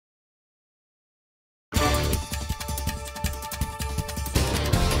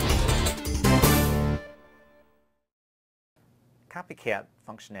CopyCat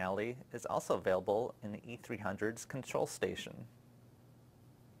functionality is also available in the E300's control station.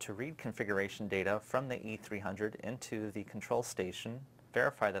 To read configuration data from the E300 into the control station,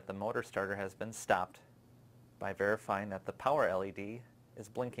 verify that the motor starter has been stopped by verifying that the power LED is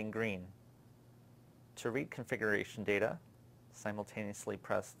blinking green. To read configuration data, simultaneously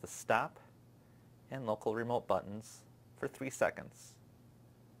press the stop and local remote buttons for 3 seconds.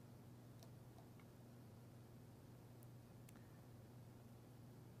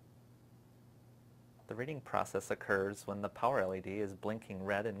 The reading process occurs when the power LED is blinking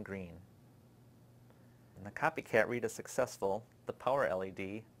red and green. When the CopyCat read is successful, the power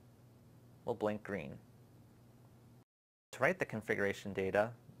LED will blink green. To write the configuration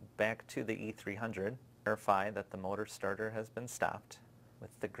data back to the E300, verify that the motor starter has been stopped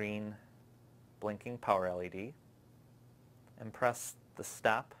with the green blinking power LED and press the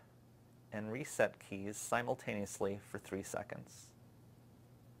stop and reset keys simultaneously for 3 seconds.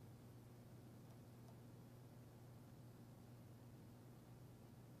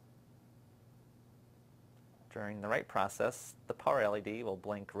 During the write process, the power LED will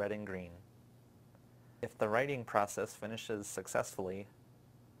blink red and green. If the writing process finishes successfully,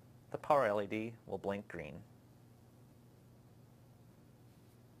 the power LED will blink green.